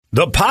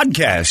The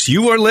podcast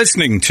you are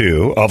listening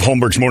to of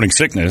Holmberg's Morning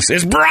Sickness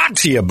is brought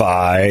to you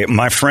by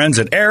my friends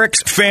at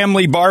Eric's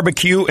Family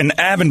Barbecue in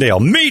Avondale.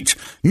 Meet,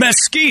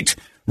 mesquite,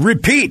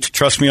 repeat.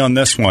 Trust me on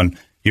this one.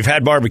 You've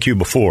had barbecue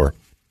before,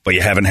 but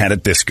you haven't had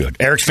it this good.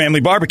 Eric's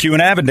Family Barbecue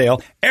in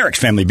Avondale,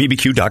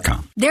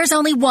 ericsfamilybbq.com. There's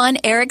only one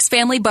Eric's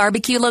Family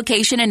Barbecue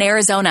location in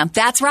Arizona.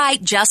 That's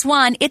right, just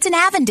one. It's in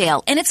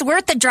Avondale, and it's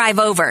worth the drive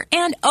over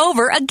and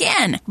over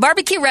again.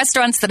 Barbecue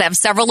restaurants that have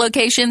several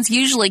locations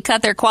usually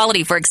cut their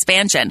quality for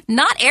expansion.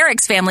 Not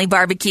Eric's Family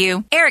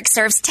Barbecue. Eric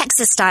serves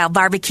Texas-style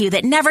barbecue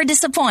that never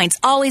disappoints,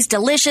 always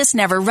delicious,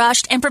 never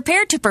rushed, and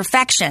prepared to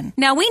perfection.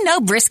 Now, we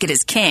know brisket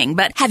is king,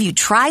 but have you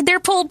tried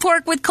their pulled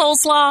pork with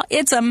coleslaw?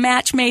 It's a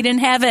match made in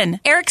heaven.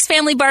 Eric's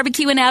Family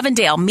Barbecue in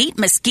Avondale. Meet,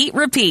 mesquite,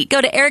 repeat. Go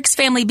to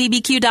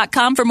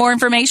ericsfamilybbq.com for more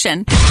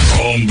information.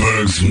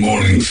 Holmberg's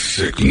Morning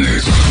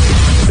Sickness.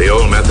 The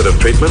old method of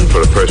treatment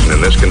for a person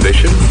in this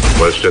condition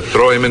was to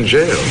throw him in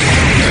jail.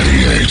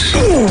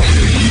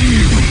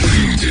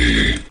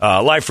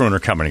 Life Ruiner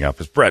coming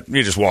up is Brett.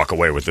 You just walk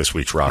away with this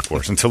week's Rock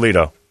Wars in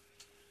Toledo.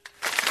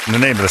 And the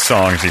name of the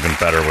song is even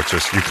better, which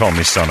is You Call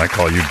Me Son, I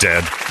Call You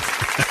Dead.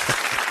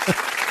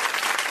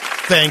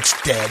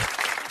 Thanks, Dead.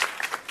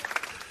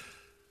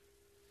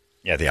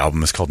 Yeah, the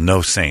album is called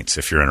No Saints,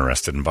 if you're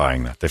interested in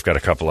buying that. They've got a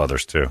couple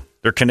others, too.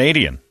 They're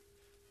Canadian.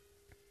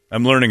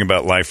 I'm learning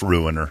about Life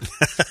Ruiner.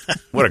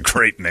 What a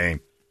great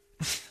name.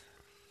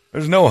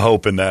 There's no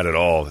hope in that at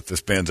all, that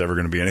this band's ever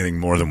going to be anything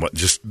more than what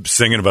just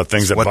singing about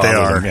things that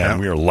bother them. Yeah,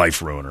 we are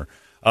Life Ruiner.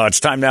 It's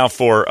time now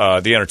for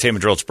the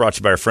entertainment drill. It's brought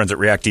to you by our friends at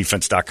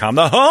ReactDefense.com,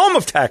 the home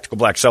of tactical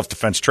black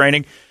self-defense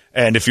training.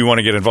 And if you want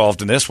to get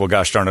involved in this, well,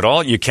 gosh darn it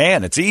all, you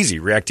can. It's easy.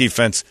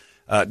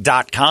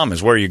 ReactDefense.com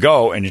is where you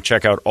go, and you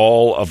check out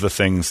all of the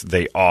things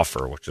they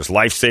offer, which is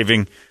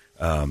life-saving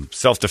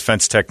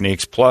self-defense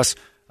techniques, plus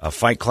a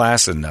fight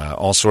class and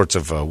all sorts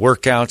of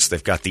workouts.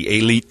 They've got the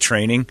elite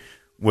training,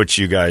 which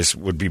you guys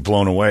would be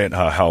blown away at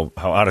how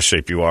out of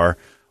shape you are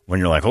when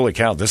you're like, holy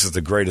cow, this is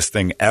the greatest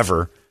thing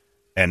ever,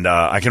 and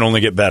I can only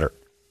get better.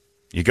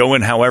 You go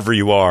in however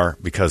you are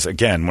because,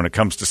 again, when it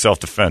comes to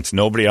self-defense,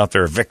 nobody out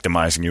there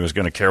victimizing you is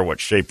going to care what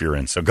shape you're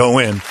in. So go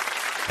in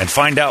and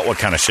find out what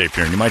kind of shape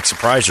you're in. You might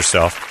surprise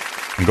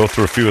yourself and go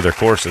through a few of their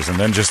courses and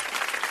then just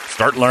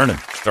start learning,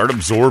 start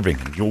absorbing.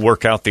 You'll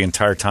work out the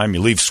entire time.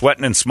 You leave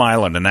sweating and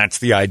smiling, and that's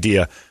the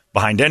idea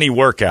behind any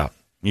workout.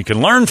 You can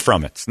learn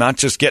from it. It's not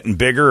just getting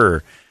bigger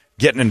or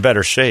getting in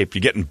better shape.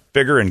 You're getting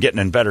bigger and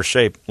getting in better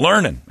shape,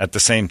 learning at the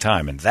same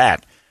time, and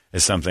that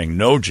is something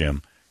no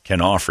gym can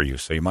offer you.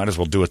 So you might as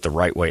well do it the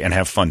right way and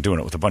have fun doing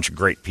it with a bunch of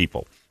great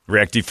people.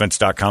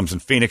 ReactDefense.com's in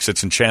Phoenix,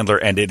 it's in Chandler,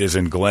 and it is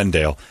in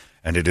Glendale.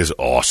 And it is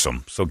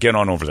awesome. So get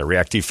on over there.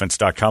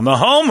 ReactDefense.com, the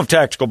home of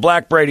tactical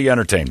black. Brady,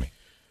 entertain me.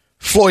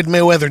 Floyd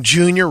Mayweather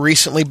Jr.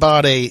 recently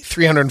bought a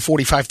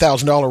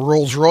 $345,000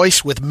 Rolls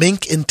Royce with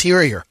mink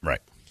interior.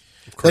 Right.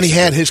 Then he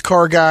had his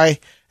car guy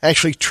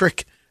actually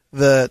trick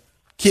the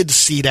kid's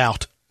seat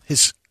out.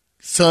 His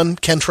son,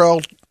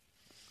 Kentrell,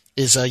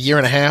 is a year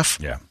and a half.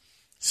 Yeah.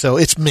 So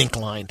it's mink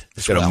lined.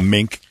 He's got a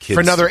mink kid.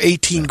 For another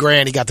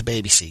 $18,000, he got the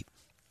baby seat.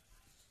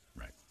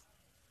 Right.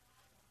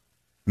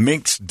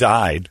 Minks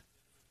died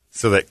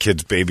so that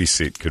kid's baby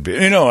seat could be,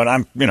 and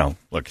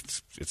look,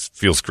 it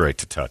feels great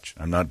to touch.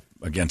 I'm not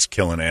against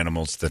killing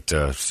animals that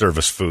serve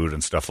us food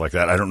and stuff like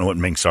that. I don't know what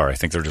minks are. I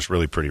think they're just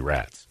really pretty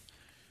rats.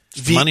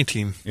 Money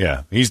team.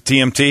 Yeah, he's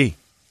TMT,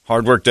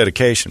 hard work,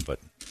 dedication, but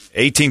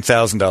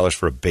 $18,000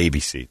 for a baby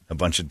seat. A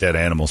bunch of dead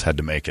animals had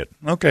to make it.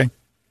 Okay.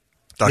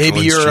 Dr. Maybe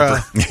Lynn's you're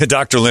cheaper.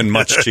 Dr. Lynn,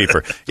 much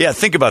cheaper. Yeah,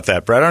 think about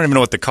that, Brad. I don't even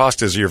know what the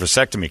cost is of your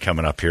vasectomy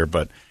coming up here,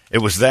 but it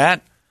was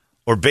that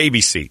or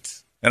baby seats.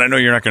 And I know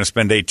you're not going to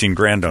spend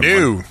 $18,000 on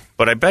one,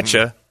 but I bet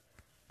you,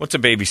 what's a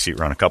baby seat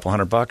run? A couple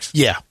 $100?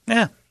 Yeah.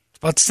 Yeah, it's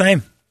about the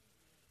same.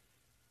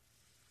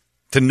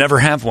 To never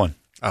have one.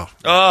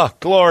 Oh,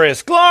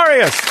 glorious,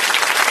 glorious.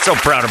 So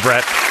proud of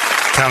Brett.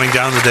 Counting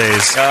down the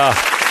days.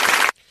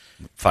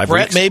 5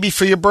 Brett, weeks. maybe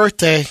for your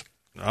birthday.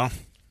 Oh.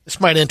 This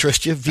might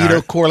interest you.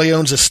 Vito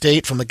Corleone's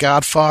estate from The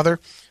Godfather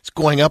is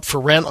going up for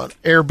rent on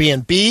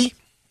Airbnb.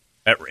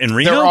 In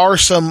Reno? There are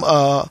some,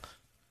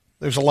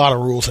 there's a lot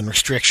of rules and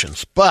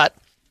restrictions, but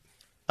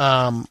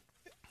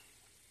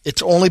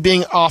it's only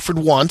being offered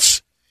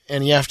once,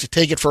 and you have to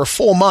take it for a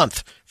full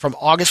month from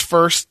August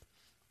 1st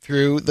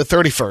through the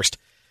 31st.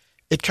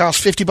 It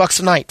costs $50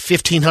 a night,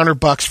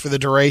 $1,500 for the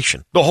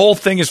duration. The whole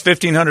thing is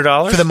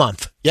 $1,500? For the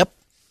month. Yep.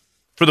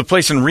 For the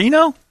place in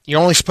Reno? You're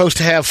only supposed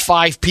to have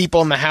 5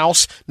 people in the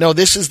house. No,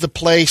 this is the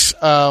place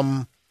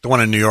the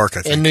one in New York,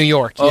 I think. in New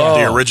York. Yeah. Oh.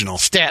 The original.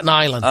 Staten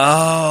Island.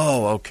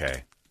 Oh,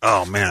 okay.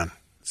 Oh, man.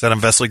 Is that in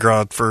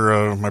Vesligrad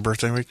for my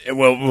birthday week?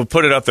 Well, we'll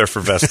put it up there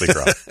for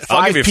Vesligrad.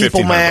 I'll 5 give you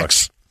people $1,500.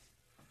 max.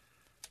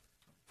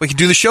 We could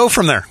do the show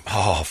from there.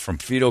 Oh, from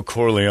Vito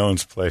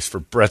Corleone's place for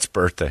Brett's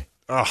birthday.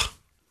 Oh,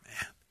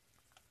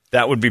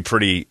 That would be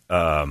pretty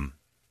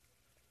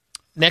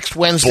Next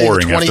Wednesday,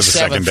 boring the 27th. after the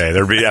second day.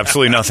 There'd be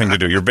absolutely nothing to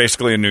do. You're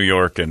basically in New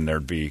York, and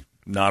there'd be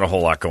not a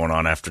whole lot going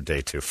on after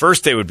day 2.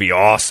 First day would be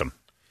awesome.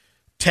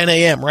 10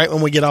 a.m., right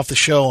when we get off the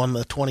show on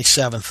the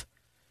 27th.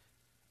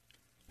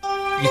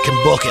 you can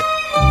book it.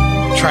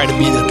 Try to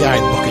be the guy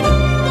booking it.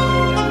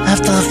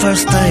 After the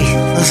first day,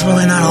 there's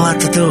really not a lot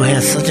to do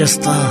here, so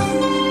just,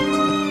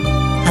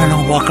 I don't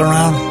know, walk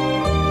around.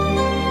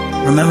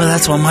 Remember,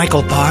 that's where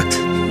Michael parked.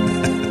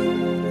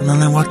 And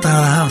then I walked out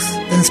of the house.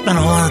 Didn't spend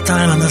a whole lot of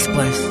time in this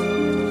place.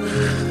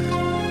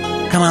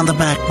 Come on the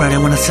back, Brady. I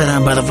want to sit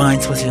down by the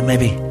vines with you,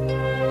 maybe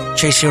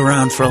chase you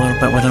around for a little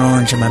bit with an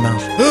orange in my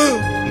mouth.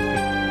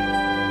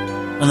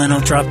 And then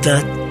I'll drop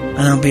dead, and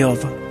then it'll be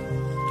over.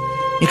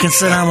 You can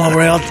sit down while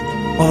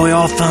we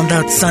all found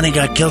out Sonny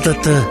got killed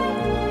at the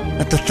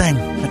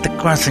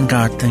crossing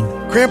guard thing.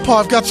 Grandpa,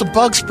 I've got some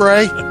bug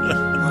spray.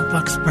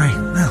 Bug spray.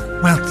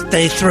 Well, it's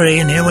day 3,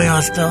 and here we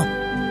are still.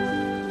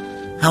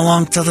 How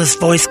long till this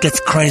voice gets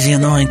crazy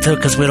annoying, too,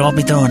 because we'd all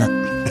be doing it.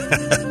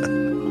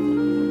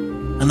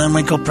 And then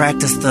we go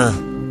practice to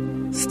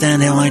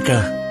stand here like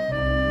a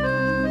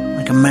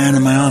man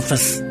in my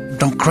office.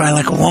 Don't cry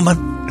like a woman.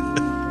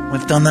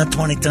 We've done that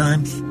 20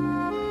 times.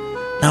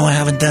 Now we're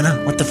having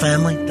dinner with the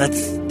family. That's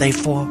day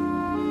 4.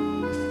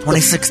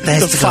 26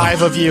 days to go.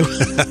 5 of you.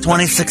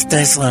 26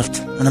 days left,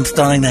 and I'm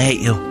starting to hate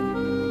you.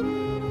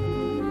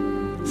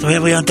 So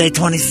here we are, day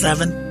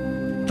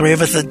 27. 3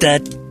 of us are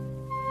dead.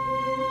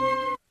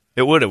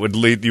 It would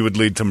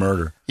lead to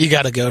murder. You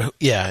got to go.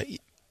 Yeah,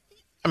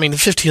 I mean,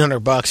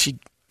 $1,500. You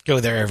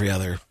go there every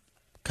other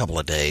couple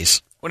of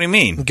days. What do you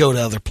mean? Go to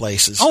other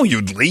places. Oh,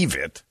 you'd leave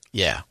it.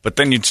 Yeah, but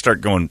then you'd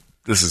start going,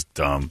 "This is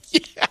dumb."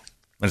 Yeah,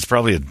 and it's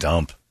probably a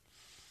dump.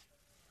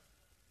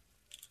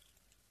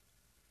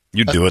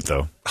 You'd do it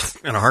though,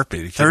 in a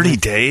heartbeat. 30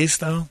 days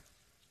though.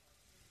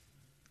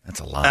 That's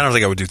a lot. I don't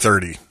think I would do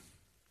 30.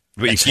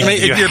 But you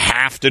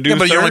have to do. Yeah,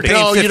 but 30. you're only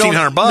paying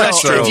 $1,500. No,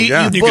 So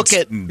you book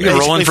it. You can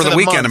roll in for the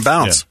weekend and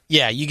bounce.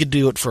 Yeah, you could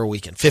do it for a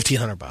weekend.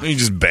 $1,500. You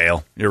just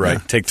bail. You're right.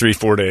 Yeah. Take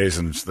 3-4 days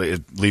and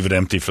leave it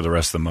empty for the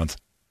rest of the month.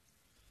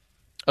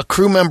 A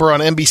crew member on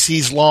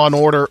NBC's Law and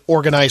Order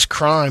Organized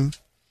Crime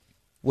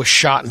was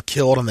shot and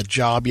killed on the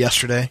job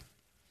yesterday.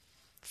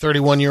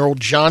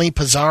 31-year-old Johnny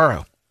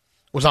Pizarro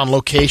was on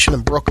location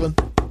in Brooklyn.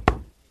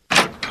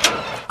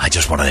 I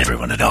just wanted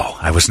everyone to know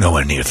I was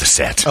nowhere near the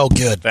set. Oh,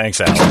 good.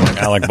 Thanks, Alec.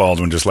 Alec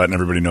Baldwin just letting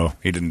everybody know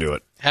he didn't do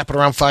it. Happened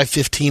around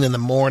 5:15 in the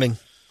morning.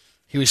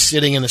 He was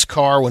sitting in his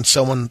car when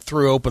someone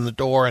threw open the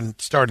door and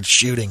started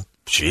shooting.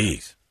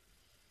 Jeez.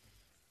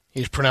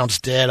 He was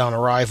pronounced dead on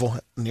arrival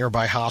at a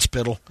nearby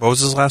hospital. What was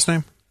his last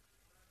name?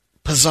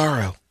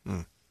 Pizarro.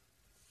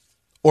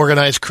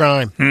 Organized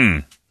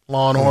crime.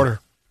 Law and order.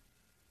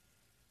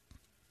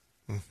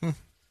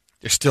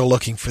 They're still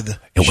looking for the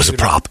It was shooter. a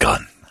prop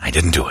gun. I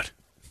didn't do it.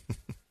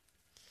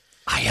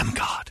 I am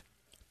God.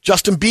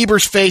 Justin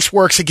Bieber's face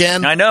works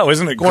again. I know,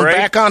 isn't it Going great?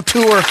 back on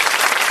tour.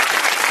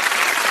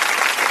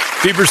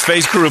 Bieber's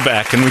face grew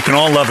back, and we can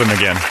all love him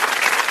again.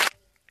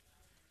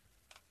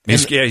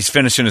 He's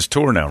finishing his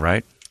tour now,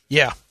 right?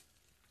 Yeah.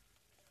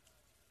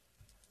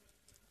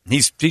 He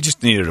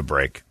just needed a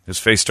break. His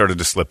face started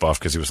to slip off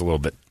because he was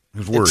worried.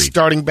 It's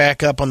starting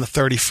back up on the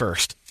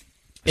 31st.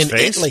 His in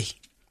face? Italy,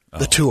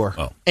 the tour.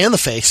 Oh. And the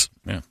face.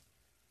 Yeah.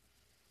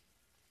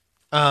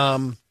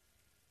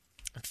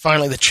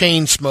 Finally, the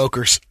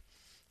Chainsmokers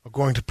are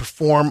going to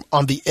perform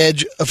on the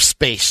edge of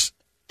space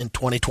in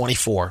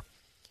 2024.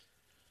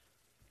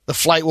 The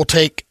flight will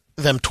take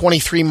them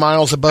 23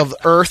 miles above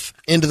Earth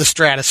into the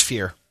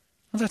stratosphere.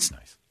 Well, that's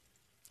nice.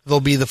 They'll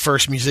be the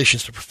first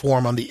musicians to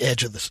perform on the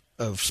edge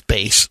of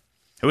space.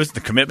 Who is the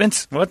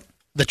Commitments? What?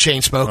 The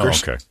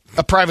Chainsmokers. Oh, okay.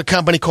 A private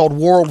company called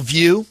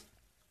Worldview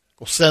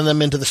will send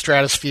them into the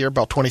stratosphere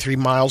about 23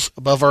 miles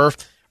above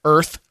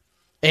Earth.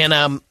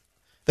 And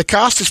the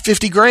cost is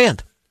 $50,000.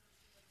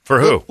 For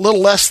who? A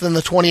little less than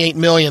the $28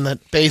 million that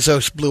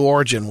Bezos Blue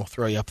Origin will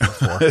throw you up there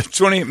for.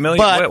 $28 million?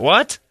 But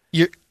what?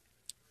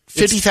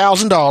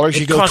 $50,000.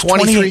 You go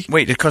 23.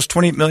 Wait, it cost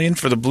 $28 million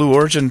for the Blue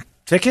Origin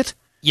ticket?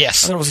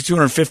 Yes. I thought it was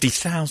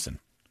 $250,000.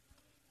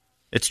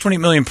 It's $20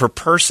 million per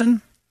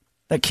person?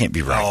 That can't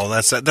be right. Oh,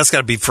 that's got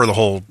to be for the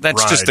whole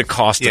That's ride. just the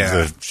cost of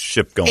the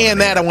ship going.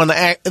 And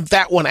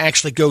that one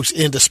actually goes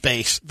into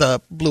space, the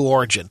Blue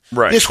Origin.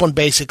 Right. This one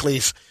basically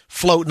is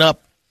floating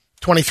up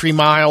 23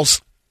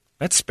 miles.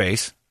 That's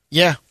space.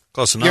 Yeah.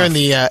 Close enough. You're in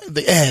the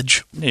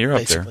edge. Yeah, you're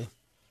basically. up there.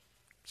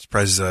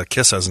 Surprised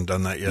Kiss hasn't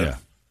done that yet. Yeah.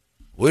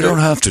 We don't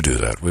have to do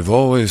that. We've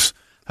always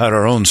had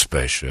our own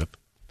spaceship.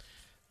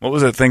 What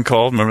was that thing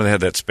called? Remember they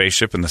had that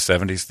spaceship in the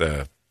 70s?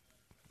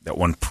 That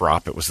one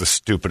prop. It was the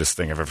stupidest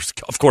thing I've ever seen.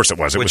 Of course it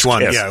was. It Which was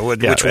one? Kiss. Yeah,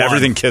 which one?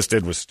 Everything Kiss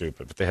did was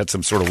stupid, but they had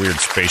some sort of weird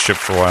spaceship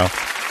for a while.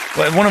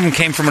 Well, one of them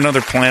came from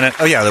another planet.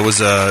 Oh, yeah, there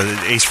was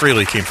Ace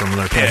Frehley came from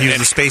another planet. Yeah, he was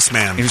the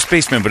spaceman. He was a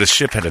spaceman, but his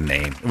ship had a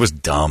name. It was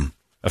dumb.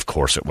 Of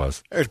course it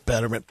was. There's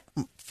Betterment.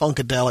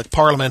 Funkadelic.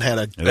 Parliament had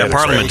a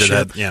Parliament did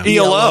spaceship. that. Yeah.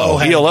 ELO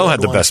had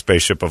the best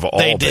spaceship of all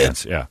They did.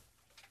 bands. Yeah.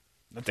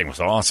 That thing was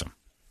awesome.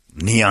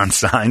 Neon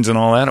signs and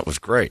all that. It was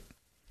great.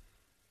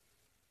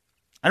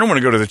 I don't want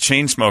to go to the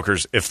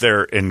Chainsmokers if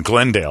they're in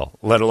Glendale,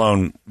 let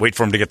alone wait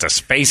for them to get to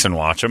space and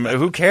watch them.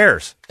 Who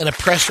cares? And a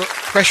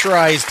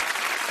pressurized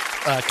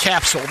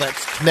capsule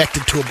that's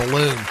connected to a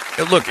balloon.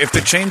 Look, if the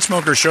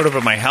Chainsmokers showed up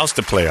at my house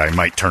to play, I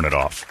might turn it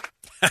off.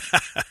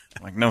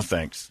 Like, no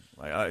thanks.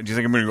 Like, do you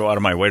think I'm going to go out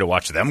of my way to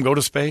watch them go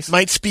to space?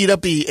 Might speed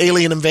up the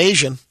alien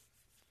invasion.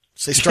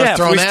 So they start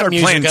throwing that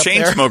music playing up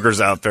there.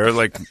 Chainsmokers out there,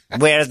 like,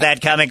 Where's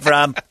that coming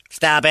from?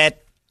 Stop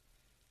it.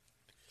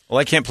 well,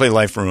 I can't play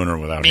Life Ruiner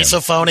without him.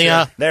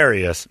 Misophonia. There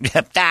he is.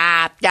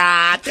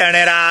 Stop, turn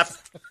it off.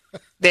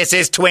 This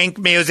is twink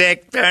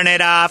music. Turn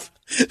it off.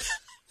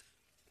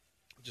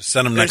 Just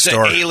send him There's next an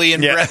door.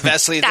 alien Yeah. Brett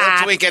Vesley.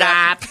 They'll tweak it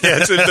up. Yeah,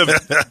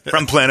 it's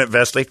from Planet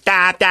Vesley.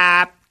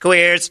 Stop,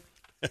 queers.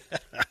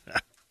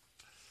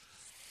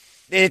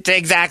 It's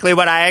exactly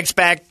what I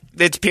expect.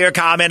 It's pure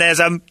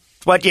communism.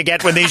 It's what you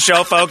get when these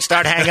show folks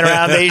start hanging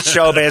around these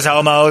showbiz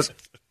homos.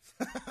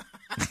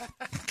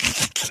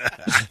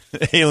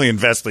 Alien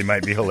Vesley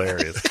might be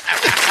hilarious.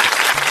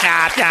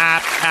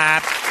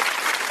 Stop.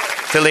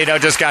 Toledo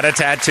just got a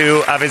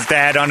tattoo of his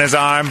dad on his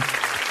arm.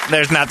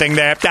 There's nothing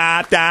there.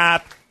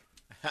 Stop.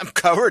 I'm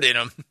covered in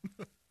them.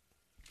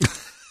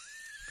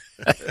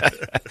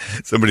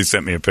 Somebody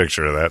sent me a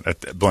picture of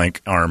that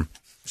blank arm.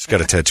 Just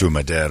got a tattoo of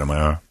my dad on my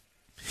arm.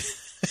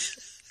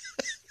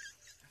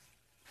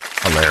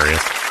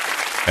 Hilarious.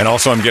 And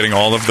also I'm getting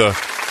all of the,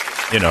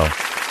 What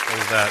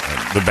was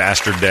that? the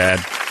bastard dad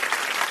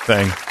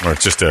thing, where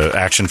it's just an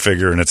action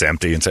figure and it's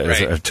empty. And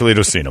Right.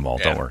 Toledo's seen them all.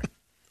 Yeah. Don't worry.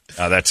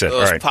 That's it.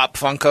 Those All right. Pop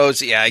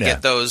Funkos. Yeah, I Yeah.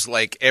 get those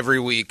like every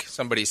week.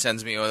 Somebody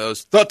sends me one of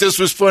those. Thought this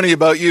was funny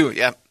about you.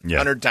 Yeah, Yeah.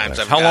 100 times.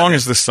 I've How gotten long it.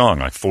 is this song?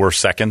 Like 4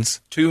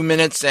 seconds? 2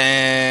 minutes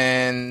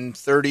and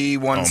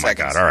 31 Oh, my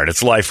seconds. God. All right.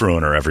 It's Life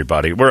Ruiner,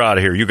 everybody. We're out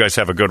of here. You guys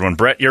have a good one.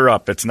 Brett, you're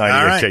up. It's 98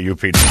 All right.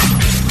 KUPD.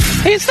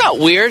 Hey, it's not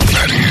weird.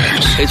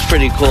 It's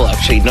pretty cool,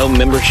 actually. No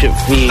membership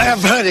fee. I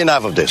have heard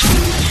enough of this.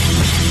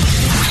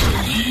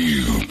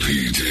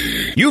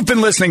 You've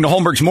been listening to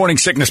Holmberg's Morning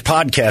Sickness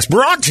Podcast,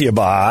 brought to you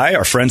by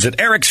our friends at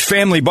Eric's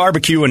Family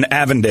Barbecue in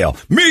Avondale.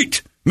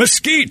 Meet,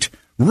 mesquite,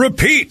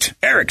 repeat.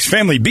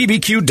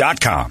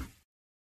 Eric'sFamilyBBQ.com.